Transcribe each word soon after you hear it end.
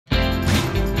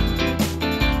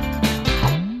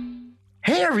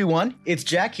everyone, it's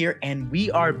Jack here, and we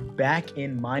are back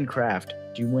in Minecraft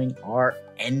doing our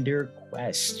Ender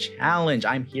Quest challenge.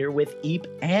 I'm here with Eep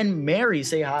and Mary.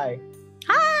 Say hi.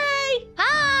 Hi!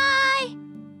 Hi!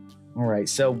 All right,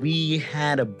 so we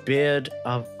had a bit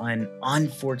of an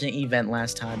unfortunate event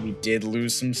last time. We did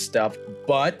lose some stuff,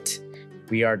 but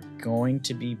we are going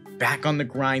to be back on the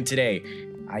grind today.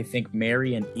 I think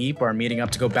Mary and Eep are meeting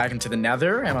up to go back into the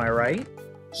Nether. Am I right?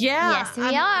 Yeah. Yes,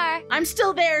 we are. I'm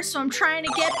still there, so I'm trying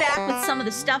to get back with some of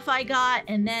the stuff I got,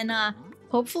 and then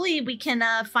hopefully we can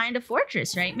find a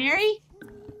fortress, right, Mary?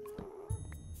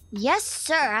 Yes,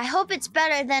 sir. I hope it's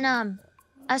better than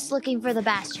us looking for the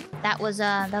bastion. That was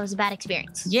a bad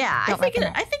experience. Yeah, I Don't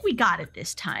think we got it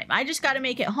this time. I just got to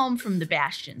make it home from the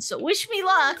bastion. So wish me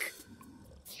luck.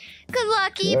 Good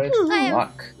luck, Eep. Good I am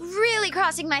luck. really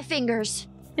crossing my fingers.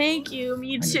 Thank you.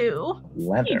 Me too.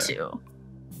 Weather. Me too.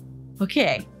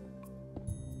 Okay.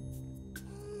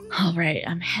 All right,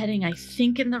 I'm heading, I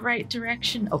think, in the right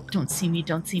direction. Oh, don't see me,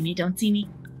 don't see me, don't see me.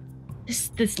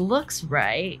 This looks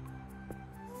right.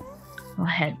 I'll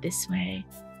head this way.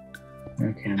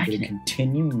 Okay, I'm going to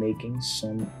continue making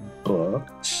some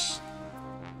books.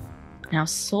 Now,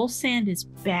 soul sand is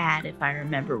bad if I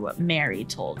remember what Mary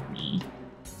told me.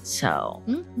 So,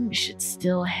 we should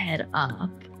still head up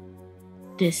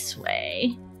this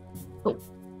way. Oh.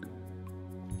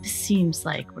 This seems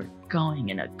like we're going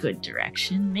in a good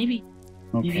direction. Maybe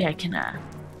I can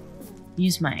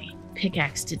use my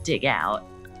pickaxe to dig out.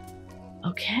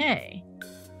 Okay.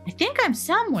 I think I'm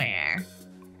somewhere.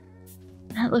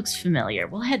 That looks familiar.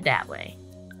 We'll head that way.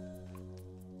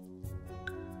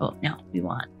 Oh, no. We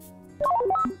want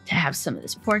to have some of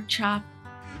this pork chop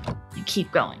and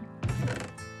keep going.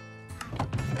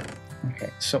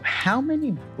 Okay, so how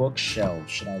many bookshelves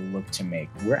should I look to make?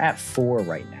 We're at 4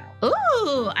 right now.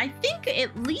 Ooh, I think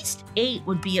at least 8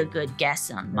 would be a good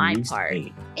guess on my part.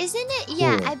 8. Isn't it?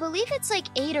 Yeah, Cool. I believe it's like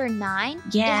 8 or 9.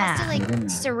 Yeah. It has to 8 or 9.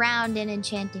 surround an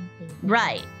enchanting table.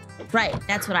 Right.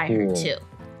 That's what I heard Cool. too.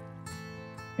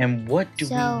 And what do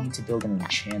So- we need to build an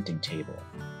enchanting table?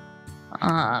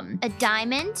 A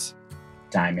diamond,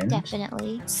 Diamond.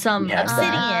 definitely. Some We have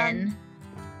obsidian.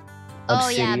 Oh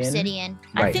yeah, obsidian.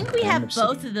 I Right, think we and have obsidian.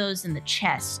 both of those in the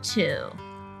chest too.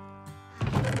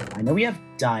 I know we have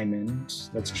diamond.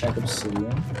 Let's check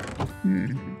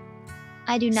obsidian.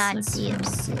 I do not Let's see see.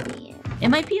 obsidian, It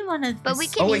might be one of but we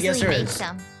these- can Oh, wait, yes, easily there make is.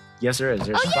 some. Yes, there is.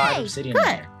 There's Oh, 5 yay! obsidian Good.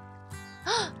 in there.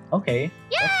 Okay,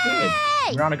 that's good.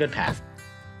 Yay! We're on a good path.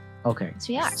 Okay. Yes,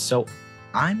 we are. So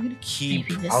I'm gonna keep.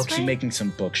 Maybe this I'll way? keep making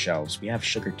some bookshelves. We have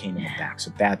sugarcane in the back,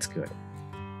 so that's good.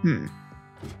 And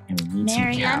we need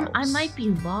Mary, some cows. I might be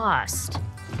lost.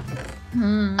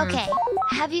 Okay,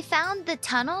 have you found the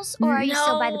tunnels, or are you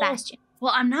still by the No. bastion?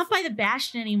 Well, I'm not by the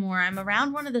bastion anymore. I'm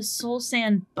around one of the soul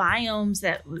sand biomes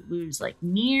that was like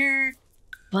near,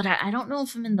 but I don't know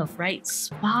if I'm in the right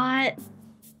spot.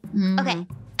 Okay,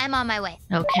 I'm on my way.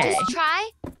 Okay. Just try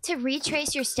to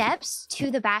retrace your steps to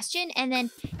the bastion, and then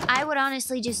I would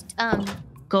honestly just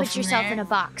Go put from yourself there. in a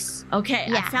box. Okay, I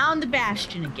Yeah. found the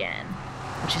bastion again,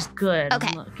 which is good. Okay.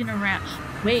 I'm looking around.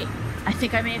 Wait, I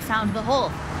think I may have found the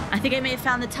hole. I think I may have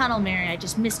found the tunnel, Mary. I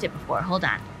just missed it before. Hold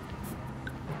on.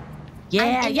 Yeah,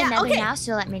 I'm in the nether okay. now,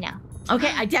 so let me know.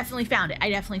 Okay, I definitely found it.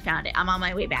 I'm on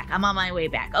my way back.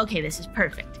 Okay, this is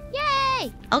perfect.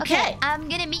 Yay! Okay. I'm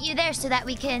gonna meet you there so that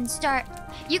we can start.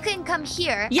 You can come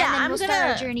here, Yeah, and then I'm we'll start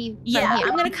gonna- our journey from Yeah, here.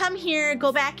 I'm gonna come here,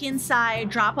 go back inside,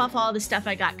 drop off all the stuff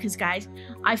I got, because guys,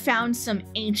 I found some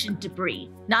ancient debris.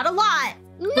 Not a lot,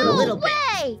 but a No little bit.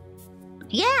 way!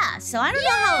 Yeah, so I don't know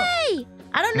how. Yay!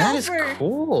 I don't know That if is we're.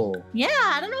 cool. Yeah,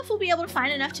 I don't know if we'll be able to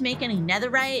find enough to make any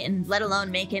netherite, and let alone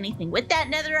make anything with that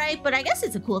netherite, but I guess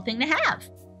it's a cool thing to have.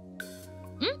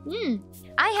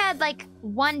 I had like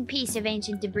 1 piece of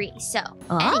ancient debris, so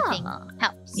anything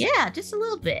helps. Yeah, just a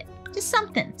little bit. Just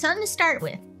something to start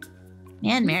with.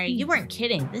 Man, Mary, you weren't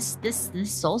kidding. This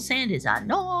soul sand is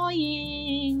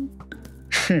annoying.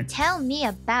 Tell me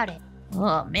about it.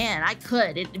 Oh man, I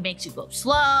could. It makes you go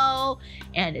slow,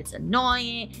 and it's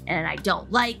annoying, and I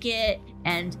don't like it.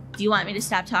 And do you want me to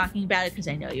stop talking about it? Because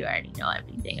I know you already know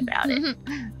everything about it.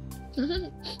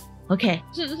 Okay.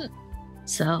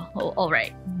 So, all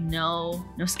right. No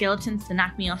skeletons to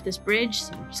knock me off this bridge.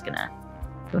 So we're just gonna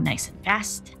go nice and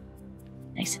fast,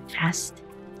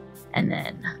 and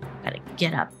then gotta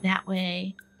get up that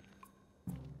way.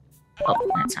 Oh,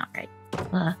 that's not right.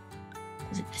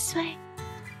 Is it this way?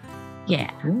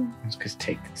 Yeah. Let's just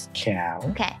take this cow.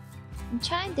 Okay. I'm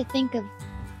trying to think of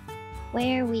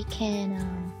where we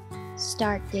can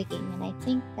start digging, and I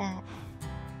think that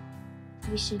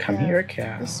we should Come go here,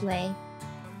 cow. this way.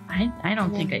 I don't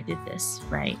And think then- I did this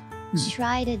right.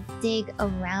 try to dig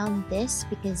around this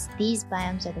because these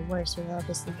biomes are the worst with all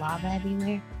this lava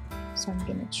everywhere. So I'm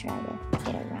gonna try to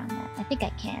get around that. I think I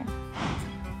can.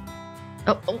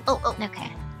 Oh.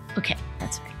 Okay. Okay,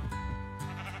 that's right.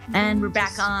 And we're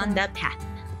back on the path.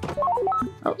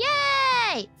 Oh.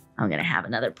 Yay! I'm gonna have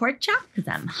another pork chop because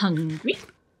I'm hungry.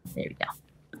 There we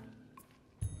go.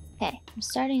 Okay, I'm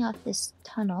starting off this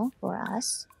tunnel for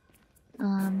us.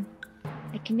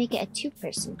 I can make it a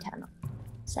 2-person tunnel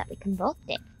so that we can both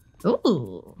dig.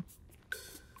 Ooh.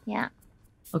 Yeah.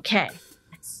 Okay.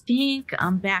 I think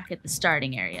I'm back at the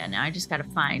starting area. Now I just gotta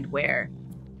find where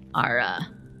our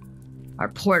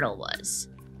portal was.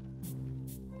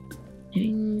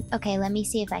 Okay, let me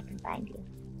see if I can find you.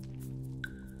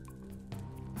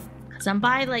 Because I'm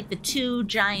by like the 2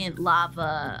 giant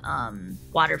lava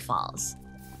waterfalls.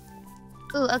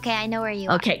 Ooh, okay, I know where you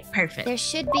are. Okay, perfect. There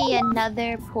should be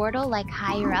another portal like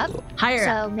higher up. Higher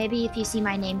up. So maybe if you see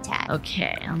my name tag.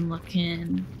 Okay, I'm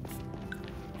looking.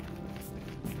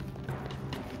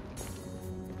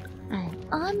 I'm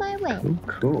on my way.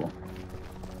 Cool.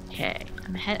 Okay,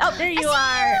 I'm ahead. Oh, there you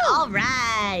are. All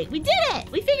right. We did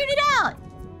it. We figured it out.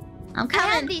 I'm I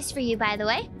have coming. these for you, by the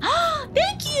way.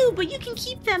 Thank you, but you can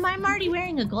keep them. I'm already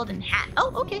wearing a golden hat.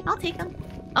 Oh, okay, I'll take them.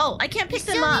 Oh, I can't pick You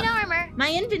them still up. need armor.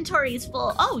 My inventory is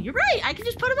full. Oh, you're right. I can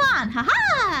just put them on.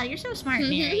 Haha, you're so smart,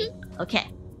 Mary. Okay.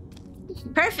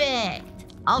 Perfect.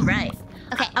 All right.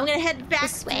 Okay. I'm going to head back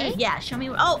This way? Yeah, show me.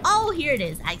 Oh, here it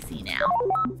is. I see now.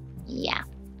 Yeah.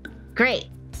 Great.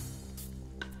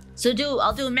 So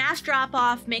I'll do a mass drop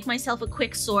off, make myself a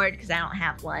quick sword because I don't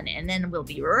have one, and then we'll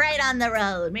be right on the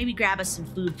road. Maybe grab us some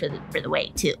food for the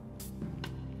way too.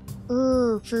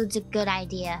 Ooh, food's a good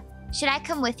idea. Should I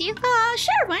come with you?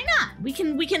 Sure, why not? We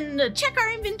can check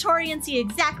our inventory and see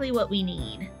exactly what we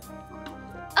need.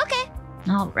 Okay.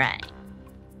 All right.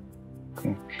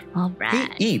 Cool. All Hey,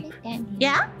 right. Eep,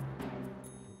 Yeah?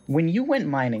 when you went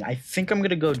mining, I think I'm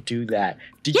gonna go do that.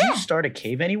 Did Yeah. you start a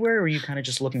cave anywhere, or were you kind of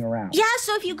just looking around? Yeah,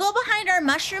 so if you go behind our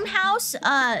mushroom house,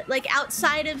 like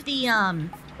outside of the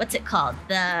what's it called?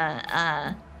 The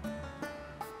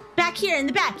back here in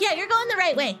the back. Yeah, you're going the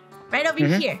right way. Right over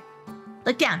Mhm. here.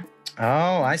 Look down.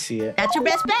 Oh, I see it. That's your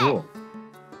best bet. Cool.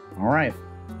 All right.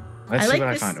 Let's I see like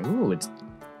what this- I find. Ooh, it's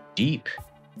deep.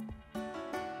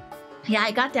 Yeah,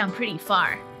 I got down pretty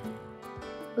far.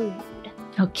 Food.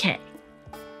 Okay.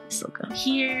 This will go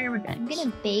here. We're I'm gonna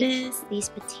gonna bake this. these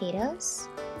potatoes.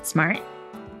 Smart.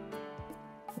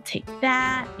 We'll take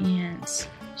that, and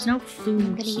there's no I'm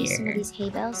food gonna use some of here. these hay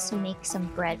bales to make some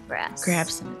bread for us. Grab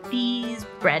some of these.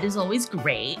 Bread is always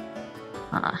great.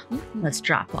 Let's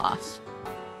drop off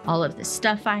all of the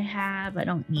stuff I have. I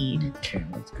don't need. Okay,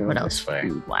 let's go What this else way.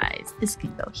 food-wise? This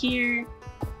can go here.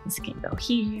 This can go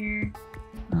here.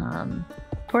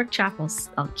 Pork chop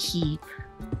I'll keep.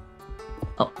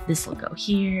 Oh, this will go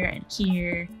here and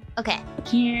here. Okay,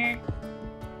 Here.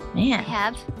 I Man,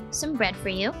 have some bread for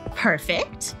you.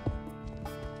 perfect.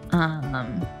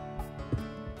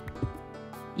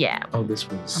 Yeah, Oh, this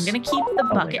was. I'm gonna keep the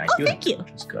Oh, bucket. wait, I Oh, do thank have you.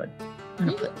 Which is good. I'm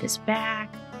gonna put this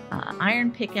back.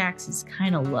 Iron pickaxe is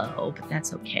kind of low, but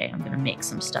that's okay. I'm gonna make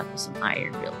some stuff with some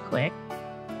iron real quick.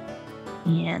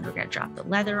 And we're gonna drop the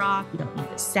leather off. We don't need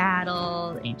the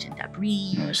saddle, the ancient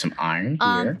debris. There's some iron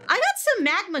I here. got some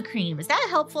magma cream. Is that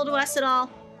helpful to us at all?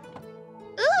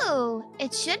 Ooh,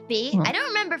 it should be. Hmm. I don't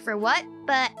remember for what,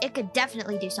 but it could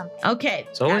definitely do something. Okay.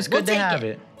 It's always we'll good to take have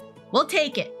it. We'll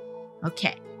take it.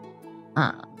 Okay.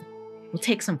 We'll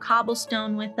take some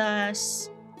cobblestone with us.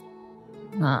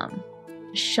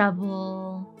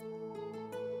 Shovel.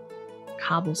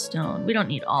 Cobblestone. We don't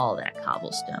need all that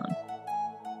cobblestone.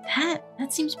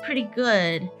 That seems pretty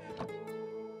good.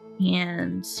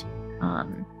 And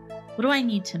what do I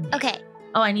need to make? Okay,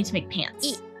 Oh, I need to make pants.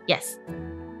 Eat. Yes.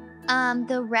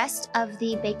 the rest of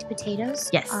the baked potatoes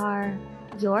Yes. are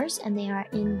yours, and they are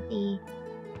in the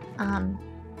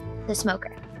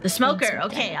smoker. The smoker. Thanks,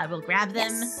 Okay, okay. I will grab them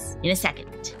Yes. in a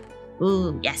second.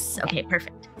 Ooh, yes. Okay,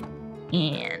 perfect.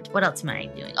 And what else am I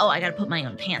doing? Oh, I gotta put my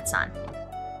own pants on.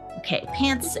 Okay,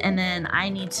 pants, and then I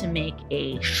need to make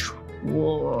a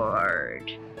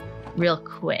sword real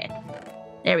quick.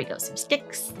 There we go, some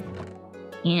sticks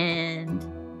and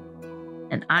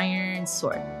an iron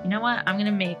sword. You know what? I'm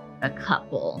gonna make a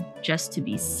couple just to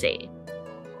be safe.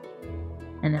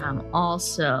 And then I'm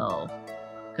also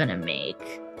gonna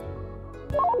make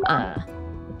a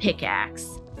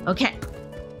pickaxe. Okay.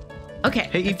 Okay.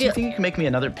 Hey, I Eve, do you feel- think you can make me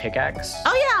another pickaxe?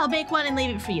 Oh yeah, I'll make one and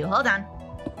leave it for you. Hold on.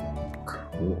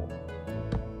 Cool.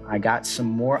 I got some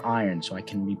more iron, so I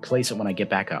can replace it when I get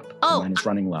back up. Oh. Mine is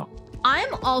running low.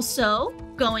 I'm also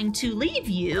going to leave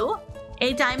you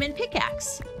a diamond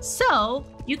pickaxe. So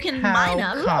you can How mine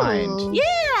up. kind.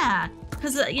 Yeah.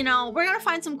 Because, you know, we're going to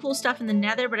find some cool stuff in the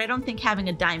nether, but I don't think having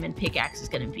a diamond pickaxe is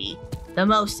going to be the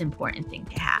most important thing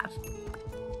to have.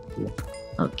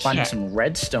 Okay. Finding some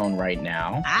redstone right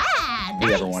now. Ah, If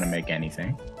you ever nice. want to make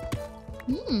anything.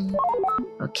 Hmm.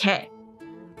 Okay.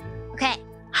 Okay.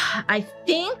 I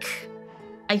think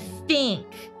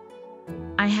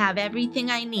I have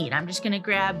everything I need. I'm just gonna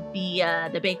grab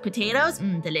the baked potatoes.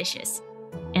 Delicious.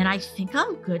 And I think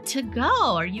I'm good to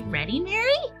go. Are you ready,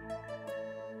 Mary?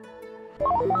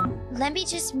 Let me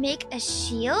just make a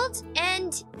shield,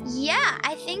 and yeah,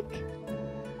 I think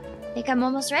I'm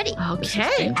almost ready. Okay,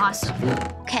 dangerous. awesome.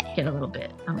 Okay.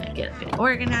 I'm gonna get a bit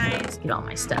organized, get all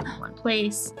my stuff in one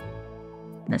place.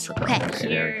 This will go Okay. over Okay,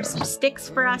 there it here. goes. Some sticks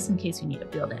for us in case we need to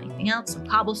build anything else. Some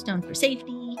cobblestone for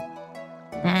safety.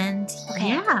 And Okay.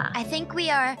 yeah. I think we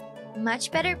are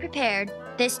much better prepared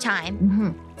this time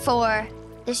Mhm. for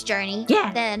this journey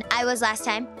Yeah. than I was last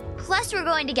time. Plus, we're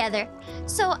going together.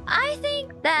 So I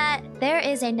think that there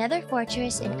is another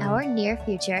fortress in our near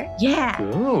future. Yeah.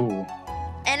 Ooh.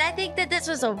 And I think that this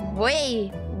was a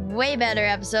way better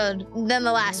episode than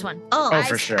the last one. Oh,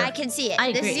 for sure. I can see it.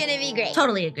 I This is agree. going to be great.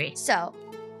 Totally agree. So,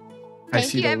 I thank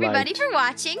see you the everybody light. for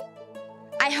watching.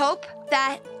 I hope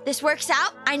that this works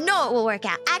out. I know it will work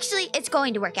out. Actually, it's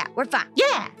going to work out. We're fine.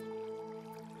 Yeah.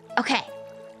 Okay.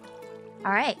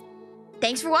 All right.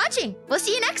 Thanks for watching. We'll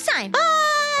see you next time.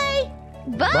 Bye.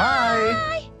 Bye.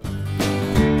 Bye.